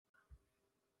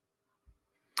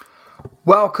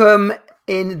Welcome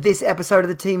in this episode of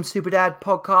the Team Super Dad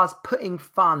podcast, putting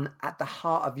fun at the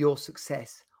heart of your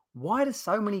success. Why do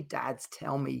so many dads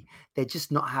tell me they're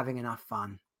just not having enough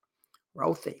fun?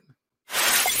 Roll theme.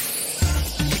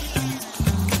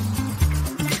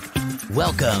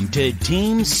 Welcome to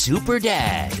Team Super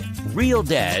Dad. Real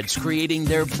dads creating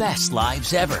their best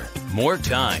lives ever. More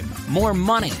time, more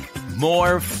money,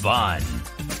 more fun.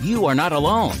 You are not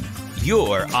alone.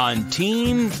 You're on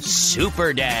Team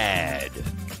Super Dad.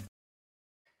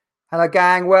 Hello,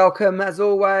 gang. Welcome, as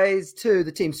always, to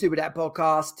the Team Super Dad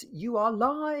podcast. You are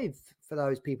live for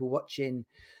those people watching,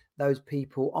 those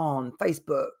people on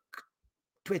Facebook,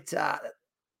 Twitter,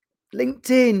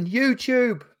 LinkedIn,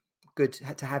 YouTube. Good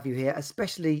to have you here,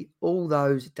 especially all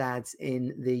those dads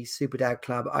in the Super Dad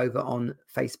Club over on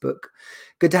Facebook.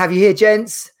 Good to have you here,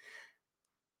 gents.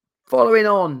 Following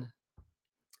on,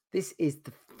 this is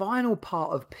the final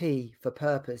part of P for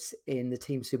purpose in the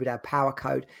Team Super Dad Power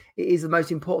Code. It is the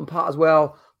most important part as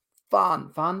well.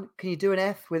 Fun. Can you do an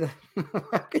F with a?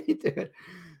 Can you do it?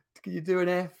 Can you do an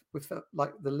F with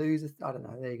like the loser? I don't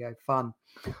know. There you go.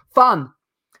 Fun.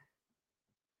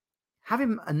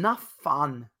 Having enough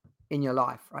fun in your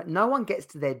life, right? No one gets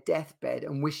to their deathbed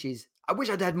and wishes, I wish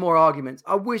I'd had more arguments.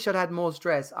 I wish I'd had more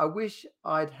stress. I wish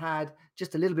I'd had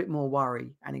just a little bit more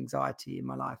worry and anxiety in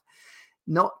my life.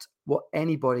 Not what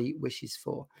anybody wishes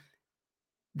for.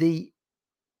 No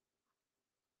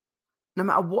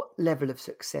matter what level of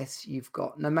success you've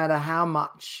got, no matter how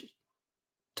much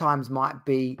times might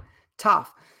be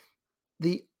tough,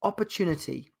 the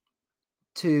opportunity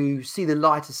to see the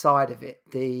lighter side of it,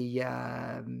 the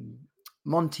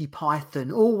Monty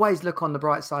Python, always look on the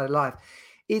bright side of life.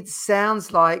 It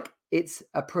sounds like it's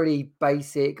a pretty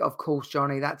basic, of course,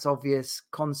 Johnny, that's obvious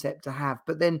concept to have.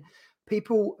 But then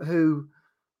people who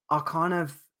are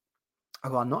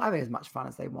who are not having as much fun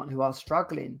as they want, who are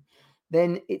struggling,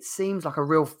 then it seems like a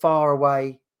real far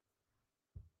away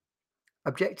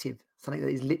objective, something that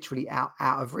is literally out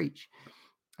of reach.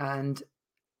 And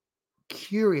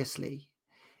curiously,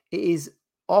 it is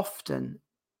often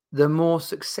the more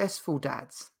successful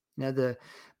dads.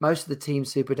 Most of the Team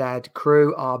Super Dad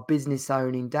crew are business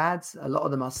owning dads. A lot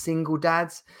of them are single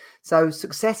dads. So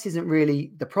success isn't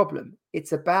really the problem.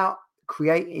 It's about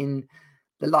creating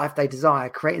the life they desire,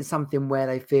 creating something where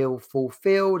they feel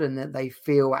fulfilled and that they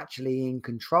feel actually in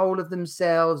control of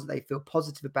themselves. They feel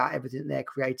positive about everything they're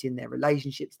creating, their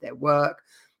relationships, their work,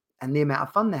 and the amount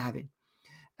of fun they're having.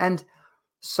 And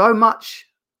so much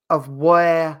of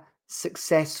where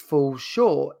success falls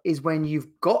short is when you've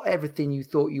got everything you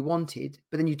thought you wanted,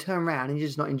 but then you turn around and you're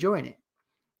just not enjoying it.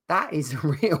 That is a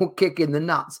real kick in the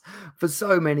nuts for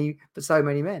so many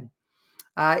men.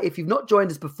 If you've not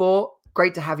joined us before,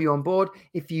 great to have you on board.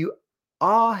 If you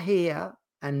are here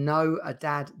and know a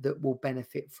dad that will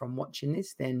benefit from watching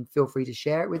this, then feel free to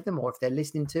share it with them. Or if they're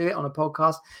listening to it on a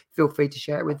podcast, feel free to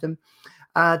share it with them.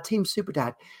 Team Super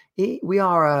Dad, we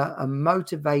are a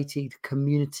motivated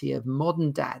community of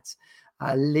modern dads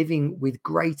living with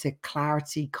greater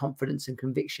clarity, confidence, and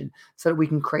conviction so that we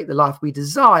can create the life we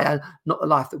desire, not the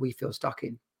life that we feel stuck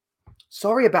in.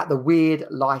 Sorry about the weird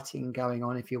lighting going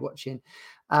on if you're watching.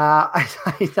 I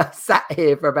sat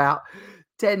here for about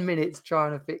 10 minutes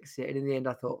trying to fix it. And in the end,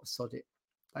 I thought, sod it.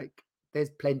 Like, there's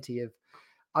plenty of...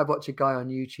 I watch a guy on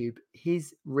YouTube.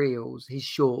 His reels, his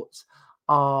shorts,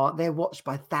 they're watched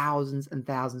by thousands and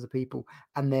thousands of people.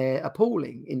 And they're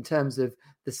appalling in terms of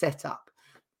the setup.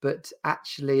 But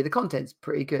actually, the content's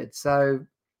pretty good. So,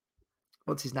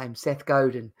 what's his name? Seth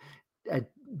Godin. A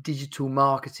digital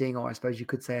marketing, or I suppose you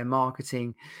could say a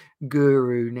marketing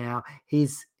guru now.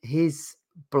 His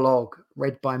blog,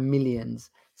 read by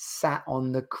millions, sat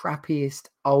on the crappiest,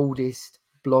 oldest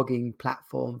blogging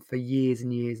platform for years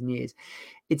and years and years.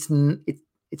 It's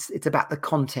about the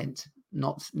content,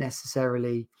 not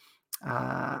necessarily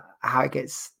how it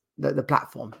gets the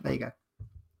platform. There you go.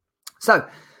 So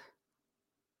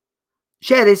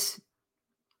share this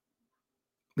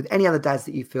with any other dads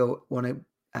that you feel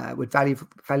would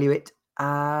value it,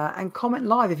 and comment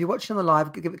live. If you're watching on the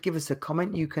live, give us a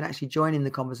comment. You can actually join in the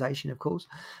conversation, of course.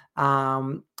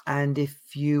 And if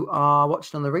you are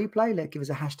watching on the replay, give us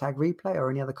a hashtag replay or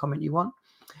any other comment you want.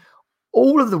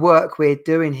 All of the work we're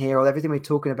doing here, or everything we're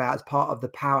talking about, as part of the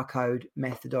Power Code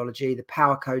methodology, the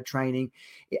Power Code training,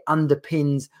 it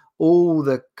underpins all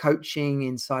the coaching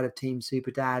inside of Team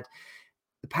Super Dad.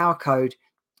 The Power Code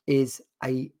is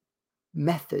a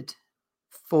method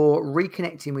for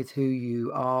reconnecting with who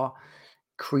you are,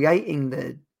 creating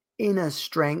the inner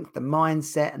strength, the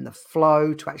mindset and the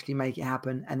flow to actually make it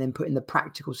happen, and then putting the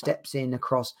practical steps in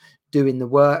across doing the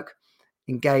work,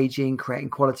 engaging, creating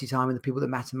quality time with the people that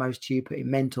matter most to you, putting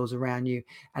mentors around you,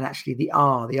 and actually the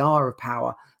R of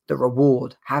power, the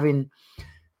reward,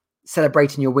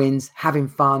 celebrating your wins, having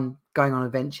fun, going on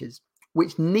adventures,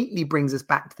 which neatly brings us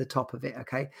back to the top of it,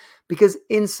 okay? Because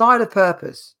inside of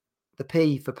purpose, the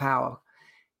P for power,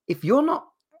 if you're not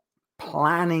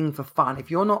planning for fun, if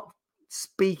you're not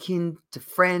speaking to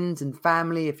friends and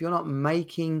family, if you're not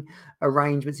making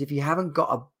arrangements, if you haven't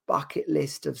got a bucket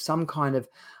list of some kind of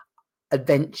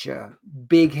adventure,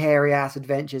 big hairy ass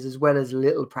adventures, as well as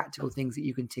little practical things that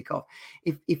you can tick off,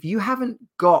 if you haven't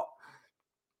got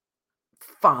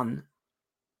fun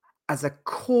as a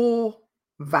core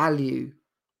value,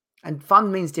 and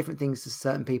fun means different things to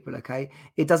certain people, okay?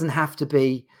 It doesn't have to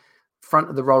be front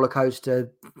of the roller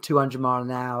coaster, 200 mile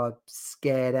an hour,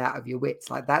 scared out of your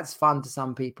wits. Like, that's fun to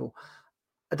some people.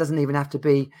 It doesn't even have to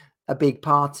be a big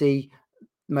party,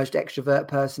 most extrovert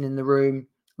person in the room,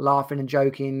 laughing and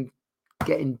joking,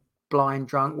 getting blind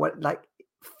drunk. Like,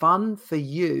 fun for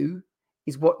you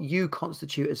is what you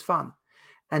constitute as fun.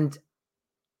 And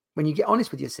when you get honest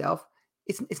with yourself,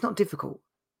 it's not difficult.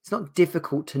 It's not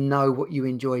difficult to know what you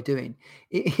enjoy doing.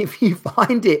 If you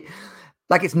find it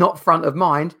like it's not front of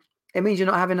mind, it means you're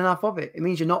not having enough of it. It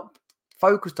means you're not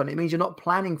focused on it. It means you're not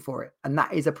planning for it. And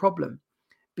that is a problem,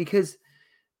 because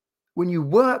when you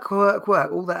work,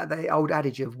 all that, the old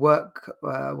adage of work,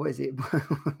 what is it?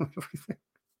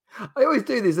 I always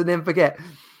do this and then forget.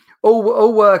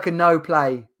 All work and no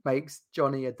play makes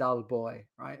Johnny a dull boy,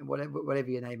 right? And whatever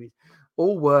your name is,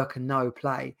 all work and no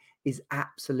play is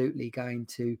absolutely going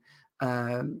to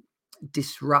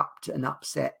disrupt and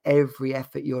upset every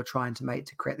effort you're trying to make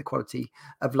to create the quality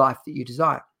of life that you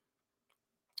desire.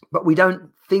 But we don't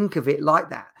think of it like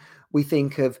that. We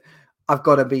think of, I've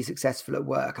got to be successful at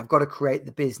work. I've got to create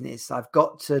the business. I've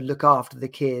got to look after the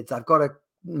kids. I've got to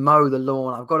mow the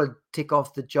lawn. I've got to tick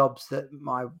off the jobs that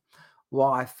my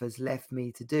wife has left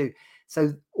me to do.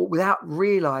 So without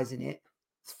realizing it,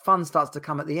 fun starts to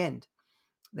come at the end.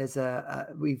 There's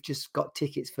we've just got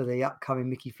tickets for the upcoming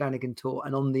Mickey Flanagan tour,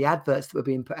 and on the adverts that were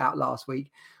being put out last week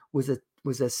was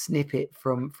a snippet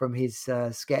from his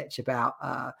sketch about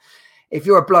if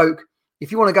you're a bloke,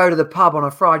 if you want to go to the pub on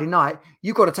a Friday night,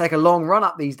 you've got to take a long run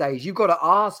up these days. You've got to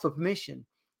ask for permission.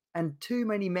 And too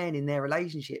many men in their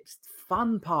relationships,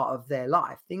 fun part of their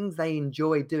life, things they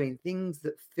enjoy doing, things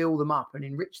that fill them up and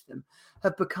enrich them,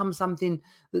 have become something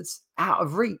that's out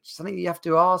of reach, something that you have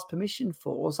to ask permission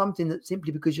for, or something that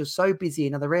simply because you're so busy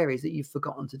in other areas that you've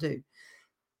forgotten to do.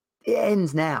 It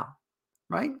ends now,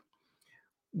 right?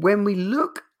 When we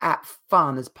look at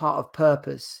fun as part of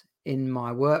purpose in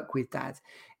my work with dads,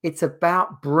 it's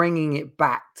about bringing it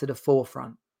back to the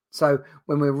forefront. So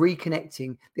when we're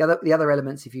reconnecting, the other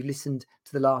elements, if you listened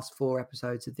to the last 4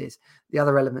 episodes of this, the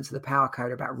other elements of the power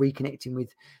code are about reconnecting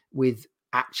with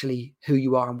actually who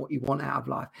you are and what you want out of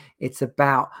life. It's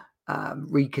about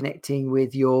reconnecting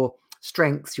with your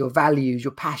strengths, your values,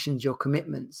 your passions, your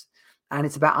commitments. And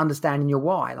it's about understanding your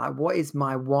why. Like, what is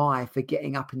my why for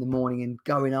getting up in the morning and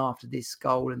going after this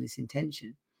goal and this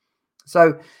intention?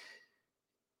 So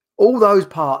all those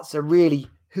parts are really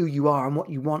who you are and what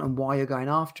you want and why you're going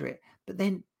after it. But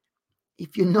then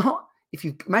if you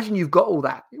imagine you've got all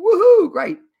that, woohoo,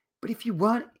 great. But if you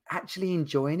weren't actually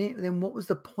enjoying it, then what was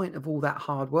the point of all that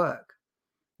hard work?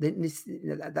 Then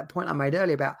that point I made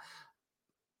earlier about,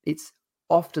 it's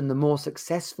often the more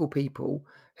successful people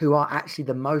who are actually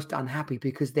the most unhappy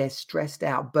because they're stressed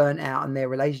out, burnt out, and their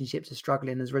relationships are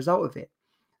struggling as a result of it.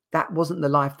 That wasn't the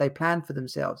life they planned for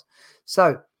themselves.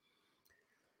 So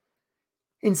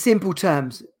in simple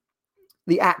terms,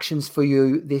 the actions for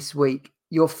you this week,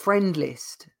 your friend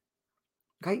list,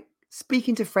 okay?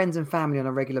 Speaking to friends and family on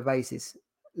a regular basis,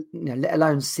 let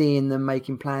alone seeing them,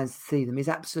 making plans to see them, is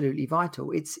absolutely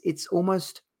vital. It's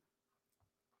almost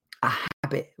a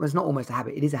habit. Well, it's not almost a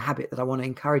habit. It is a habit that I want to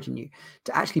encourage in you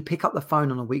to actually pick up the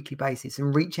phone on a weekly basis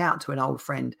and reach out to an old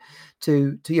friend,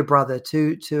 to your brother,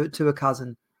 to a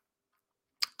cousin,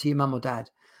 to your mum or dad.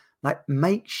 Like,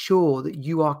 make sure that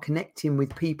you are connecting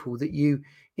with people that you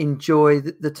enjoy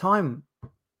the time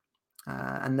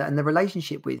and the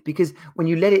relationship with, because when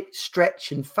you let it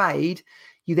stretch and fade,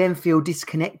 you then feel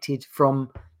disconnected from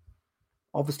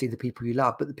obviously the people you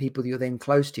love, but the people that you're then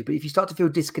close to. But if you start to feel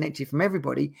disconnected from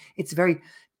everybody, it's very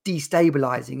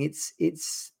destabilizing.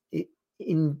 It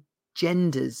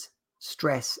engenders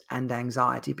stress and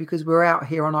anxiety because we're out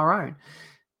here on our own.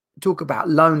 Talk about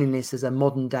loneliness as a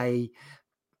modern day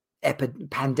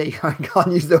pandemic. I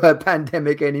can't use the word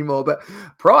pandemic anymore, but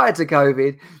prior to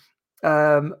COVID,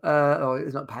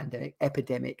 it's not pandemic,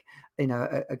 epidemic.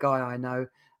 A guy I know,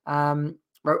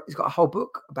 he's got a whole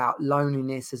book about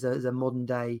loneliness as a modern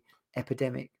day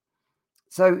epidemic.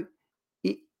 So,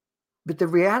 but the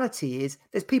reality is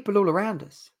there's people all around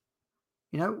us.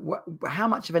 You know, how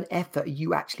much of an effort are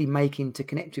you actually making to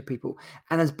connect with people?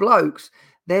 And as blokes,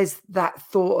 there's that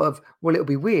thought of, well, it'll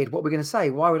be weird. What are we going to say?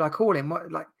 Why would I call him?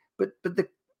 But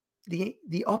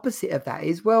the opposite of that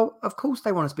is, well, of course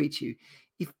they want to speak to you.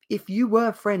 If you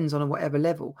were friends on a whatever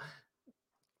level,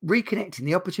 reconnecting,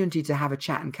 the opportunity to have a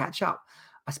chat and catch up.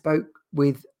 I spoke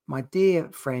with my dear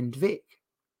friend Vic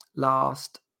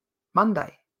last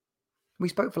Monday. We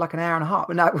spoke for like an hour and a half.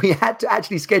 No, we had to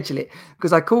actually schedule it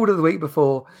because I called her the week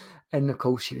before, and of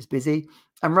course she was busy.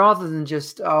 And rather than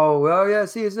just, oh, well, yeah,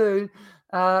 see you soon,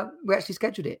 we actually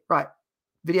scheduled it. Right.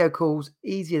 Video calls,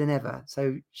 easier than ever.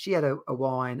 So she had a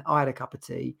wine, I had a cup of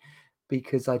tea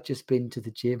because I'd just been to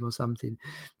the gym or something.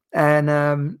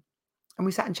 And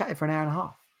we sat and chatted for an hour and a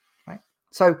half. Right.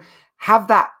 So have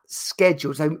that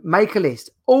scheduled. So make a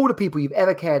list. All the people you've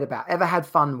ever cared about, ever had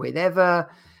fun with, ever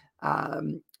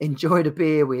enjoyed a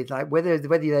beer with, like whether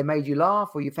they made you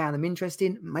laugh or you found them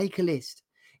interesting, make a list.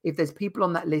 If there's people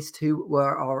on that list who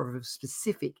are of a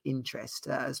specific interest,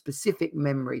 a specific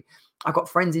memory. I've got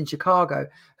friends in Chicago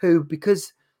who,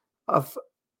 because of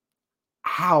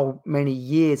how many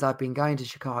years I've been going to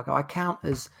Chicago, I count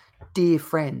as dear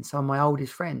friends, some of my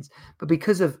oldest friends. But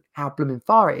because of how blooming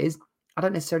far it is, I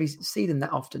don't necessarily see them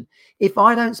that often. If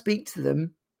I don't speak to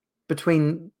them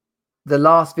between the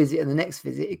last visit and the next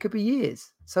visit, it could be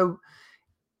years. So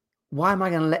why am I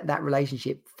going to let that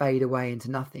relationship fade away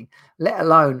into nothing? Let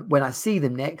alone when I see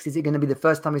them next, is it going to be the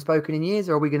first time we've spoken in years,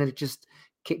 or are we going to just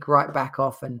kick right back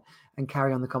off and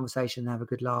carry on the conversation and have a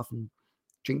good laugh and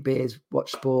drink beers,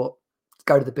 watch sport,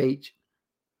 go to the beach?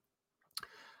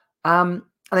 And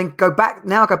then go back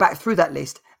through that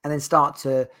list and then start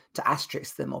to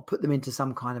asterisk them or put them into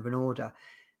some kind of an order.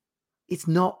 It's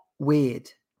not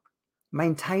weird.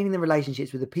 Maintaining the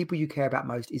relationships with the people you care about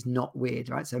most is not weird,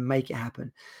 right? So make it happen.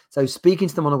 So speaking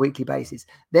to them on a weekly basis,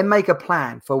 then make a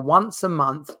plan for once a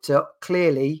month to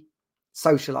clearly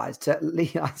socialize.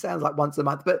 It sounds like once a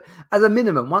month, but as a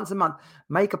minimum, once a month,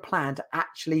 make a plan to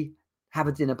actually have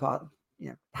a dinner party,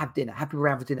 have dinner, happy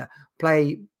around for dinner,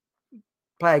 play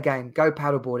a game, go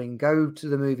paddleboarding, go to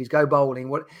the movies, go bowling,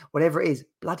 whatever it is,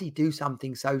 bloody do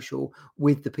something social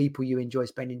with the people you enjoy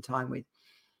spending time with.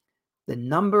 The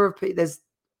number of people,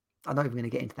 I'm not even going to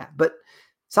get into that, but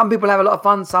some people have a lot of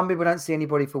fun. Some people don't see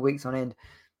anybody for weeks on end.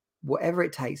 Whatever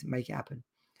it takes, make it happen.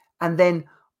 And then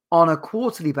on a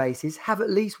quarterly basis, have at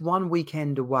least one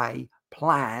weekend away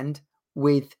planned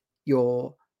with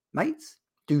your mates.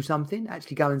 Do something,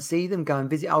 actually go and see them, go and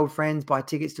visit old friends, buy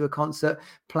tickets to a concert,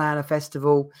 plan a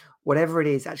festival, whatever it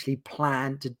is, actually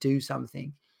plan to do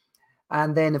something.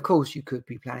 And then, of course, you could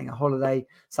be planning a holiday,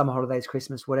 summer holidays,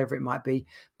 Christmas, whatever it might be.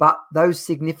 But those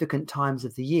significant times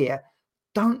of the year,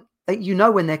 when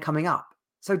they're coming up.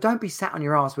 So don't be sat on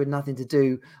your ass with nothing to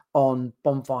do on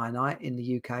bonfire night in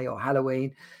the UK or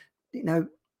Halloween.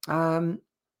 And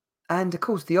of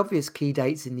course, the obvious key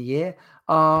dates in the year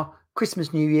are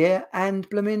Christmas, New Year, and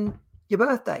blooming your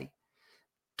birthday.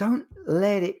 Don't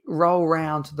let it roll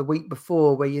round to the week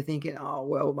before where you're thinking, oh,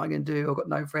 well, what am I going to do? I've got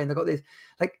no friend. I've got this.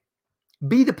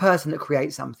 Be the person that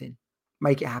creates something.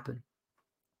 Make it happen.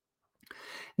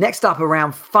 Next up,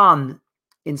 around fun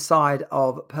inside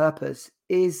of purpose,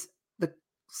 is the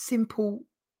simple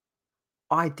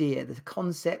idea, the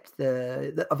concept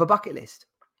of a bucket list.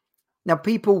 Now,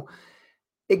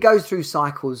 it goes through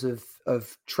cycles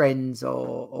of trends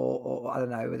or I don't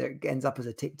know, whether it ends up as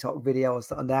a TikTok video or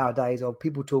something nowadays, or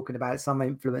people talking about it, some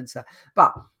influencer.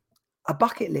 But a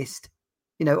bucket list,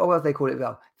 or what they call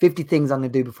it, 50 things I'm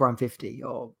going to do before I'm 50,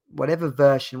 or whatever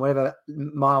version, whatever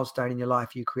milestone in your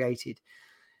life you created.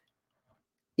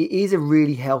 It is a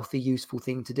really healthy, useful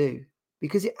thing to do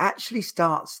because it actually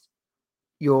starts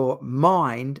your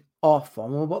mind off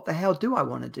on, well, what the hell do I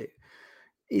want to do?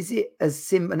 Is it as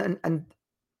simple? And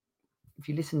if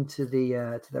you listen to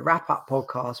the wrap up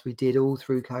podcast we did all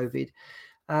through COVID,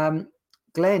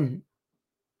 Glenn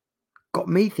got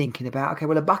me thinking about, okay,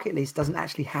 well, a bucket list doesn't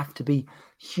actually have to be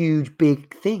huge,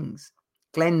 big things.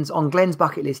 Glenn's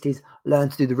bucket list is learn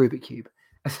to do the Rubik's Cube.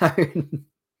 So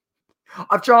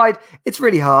I've tried. It's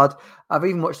really hard. I've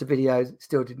even watched the videos,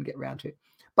 still didn't get around to it.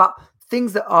 But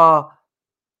things that are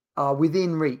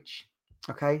within reach.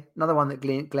 Okay. Another one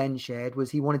that Glenn shared was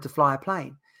he wanted to fly a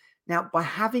plane. Now, by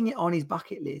having it on his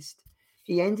bucket list,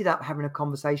 he ended up having a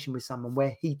conversation with someone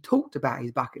where he talked about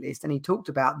his bucket list and he talked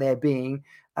about there being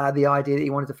the idea that he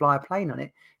wanted to fly a plane on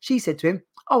it. She said to him,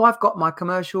 oh, I've got my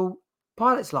commercial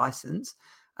pilot's license.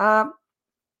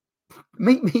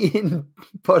 Meet me in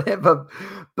whatever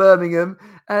Birmingham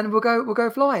and we'll go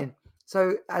flying.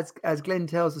 So as Glenn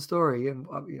tells the story, and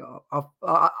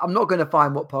I'm not going to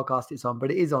find what podcast it's on,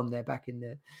 but it is on there back in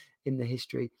the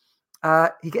history.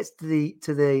 He gets to the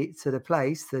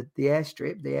place, the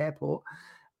airstrip, the airport,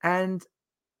 and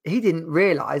he didn't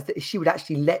realize that she would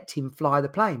actually let him fly the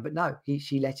plane. But no,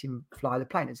 she let him fly the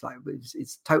plane. It's like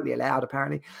it's totally allowed,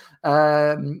 apparently.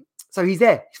 So he's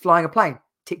there. He's flying a plane.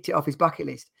 Ticked it off his bucket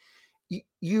list.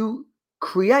 You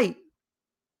create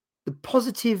the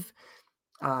positive.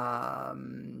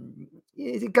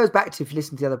 It goes back to, if you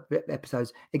listen to the other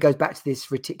episodes, it goes back to this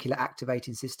reticular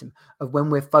activating system of when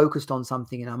we're focused on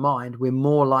something in our mind, we're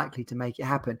more likely to make it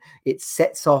happen. It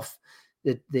sets off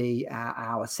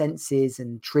our senses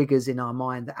and triggers in our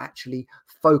mind that actually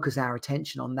focus our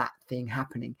attention on that thing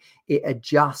happening. It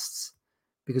adjusts,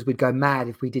 because we'd go mad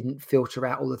if we didn't filter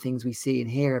out all the things we see and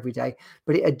hear every day,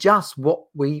 but it adjusts what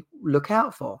we look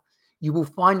out for. You will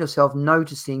find yourself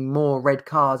noticing more red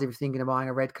cars if you're thinking of buying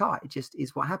a red car. It just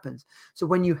is what happens. So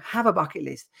when you have a bucket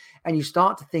list and you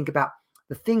start to think about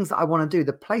the things that I want to do,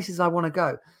 the places I want to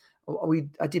go.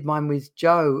 I did mine with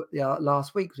Joe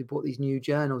last week, because we bought these new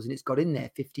journals and it's got in there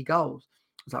 50 goals.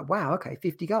 I was like, wow, okay,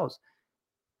 50 goals.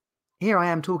 Here I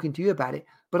am talking to you about it,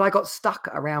 but I got stuck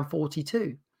at around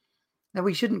 42. Now,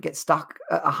 we shouldn't get stuck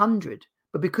at 100,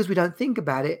 but because we don't think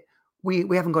about it,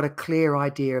 we haven't got a clear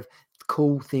idea of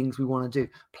cool things we want to do,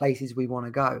 places we want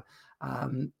to go.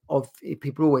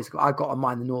 People always go, I've got on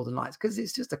mind the Northern Lights, because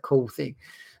it's just a cool thing.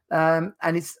 And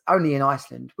it's only in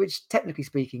Iceland, which technically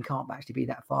speaking can't actually be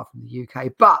that far from the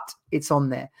UK, but it's on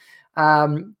there.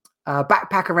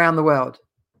 Backpack around the world.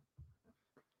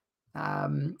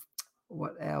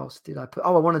 What else did I put?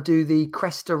 Oh, I want to do the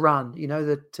Cresta Run,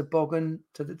 the toboggan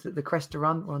to the Cresta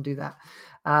Run. I want to do that.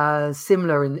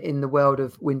 Similar in the world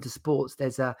of winter sports,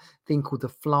 there's a thing called the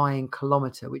Flying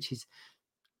Kilometer, which is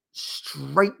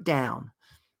straight down.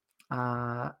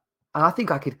 And I think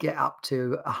I could get up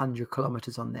to 100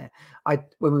 kilometers on there.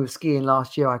 When we were skiing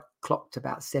last year, I clocked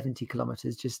about 70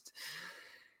 kilometers.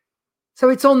 So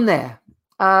it's on there.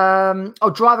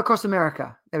 Drive Across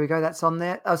America. There we go. That's on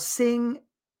there. I'll sing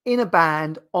in a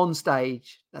band on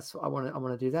stage. That's what I want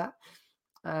to do that.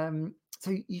 So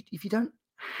if you don't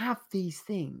have these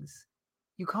things,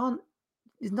 you can't.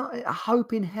 There's not a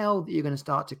hope in hell that you're going to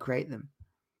start to create them.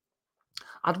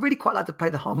 I'd really quite like to play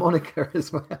the harmonica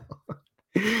as well,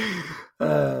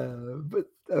 but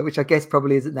which I guess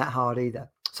probably isn't that hard either.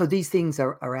 So these things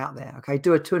are out there. Okay,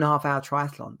 do a 2.5-hour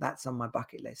triathlon. That's on my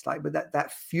bucket list. But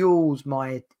that fuels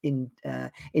my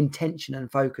intention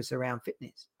and focus around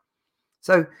fitness.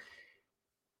 So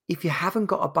if you haven't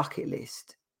got a bucket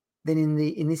list, then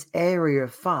in this area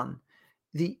of fun,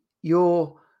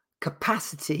 your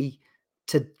capacity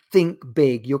to think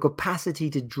big, your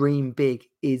capacity to dream big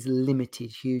is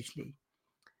limited hugely.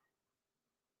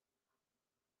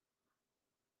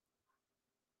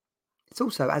 It's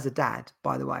also, as a dad,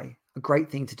 by the way, a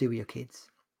great thing to do with your kids.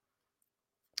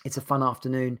 It's a fun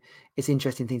afternoon. It's an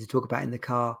interesting thing to talk about in the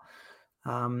car.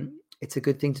 It's a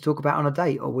good thing to talk about on a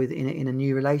date or in a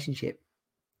new relationship.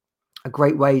 A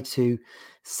great way to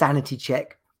sanity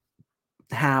check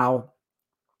how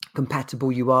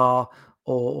compatible you are,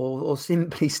 or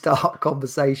simply start a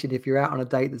conversation if you're out on a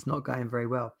date that's not going very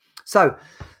well. So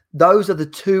those are the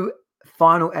two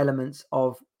final elements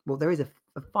of, well, there is a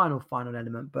final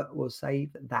element, but we'll save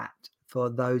that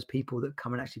for those people that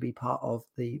come and actually be part of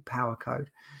the Power Code.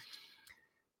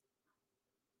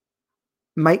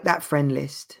 Make that friend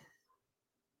list,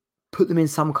 put them in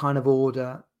some kind of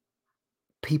order,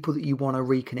 people that you want to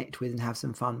reconnect with and have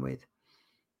some fun with.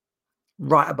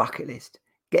 Write a bucket list,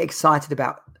 get excited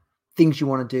about things you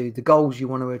want to do, the goals you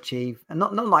want to achieve, and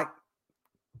not like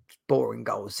boring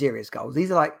goals, serious goals.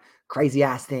 These are like crazy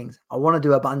ass things. I want to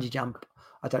do a bungee jump.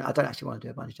 I don't actually want to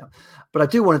do a bungee jump, but I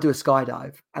do want to do a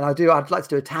skydive, and I'd like to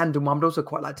do a tandem one, but also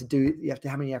quite like to do.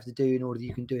 How many you have to do in order that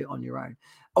you can do it on your own.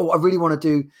 Oh, I really want to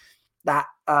do that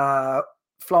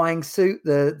flying suit,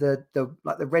 the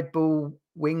Red Bull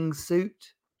wing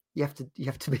suit. You have to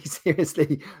be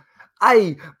seriously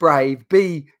A, brave,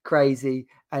 B, crazy,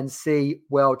 and C,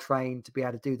 well trained to be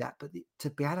able to do that. But to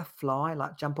be able to fly,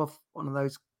 like jump off one of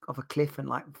those off a cliff and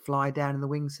like fly down in the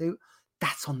wingsuit,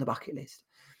 that's on the bucket list.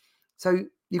 So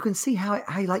you can see how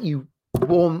like you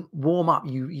warm up,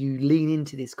 you lean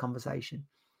into this conversation.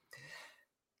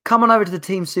 Come on over to the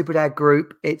Team Superdad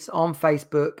group. It's on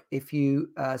Facebook. If you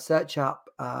search up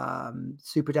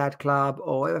Superdad Club,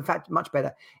 or in fact, much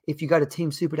better, if you go to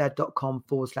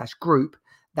teamsuperdad.com/group,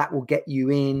 that will get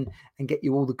you in and get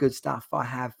you all the good stuff I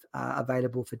have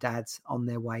available for dads on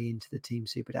their way into the Team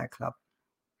Superdad Club.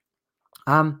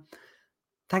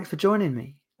 Thanks for joining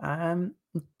me.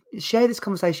 share this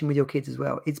conversation with your kids as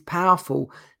well. It's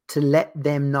powerful to let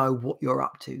them know what you're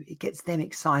up to. It gets them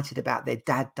excited about their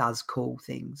dad does cool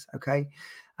things. Okay.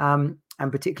 And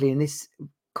particularly in this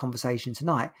conversation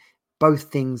tonight, both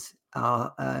things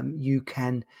are, you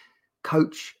can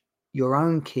coach your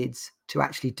own kids to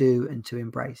actually do and to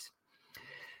embrace.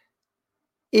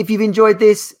 If you've enjoyed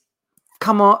this,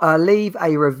 come on, leave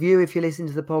a review if you're listening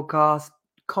to the podcast,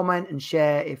 comment and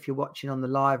share if you're watching on the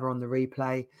live or on the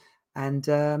replay. And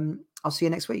I'll see you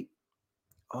next week.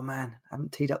 Oh man, I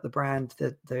haven't teed up the brand,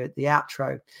 the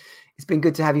outro. It's been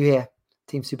good to have you here.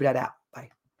 Team Super Dad out. Bye.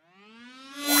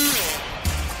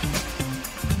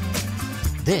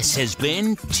 This has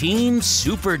been Team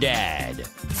Super Dad.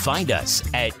 Find us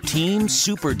at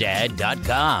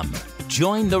teamsuperdad.com.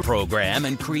 Join the program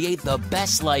and create the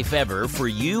best life ever for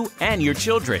you and your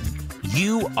children.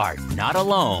 You are not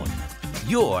alone.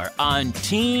 You're on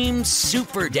Team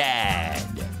Super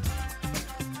Dad.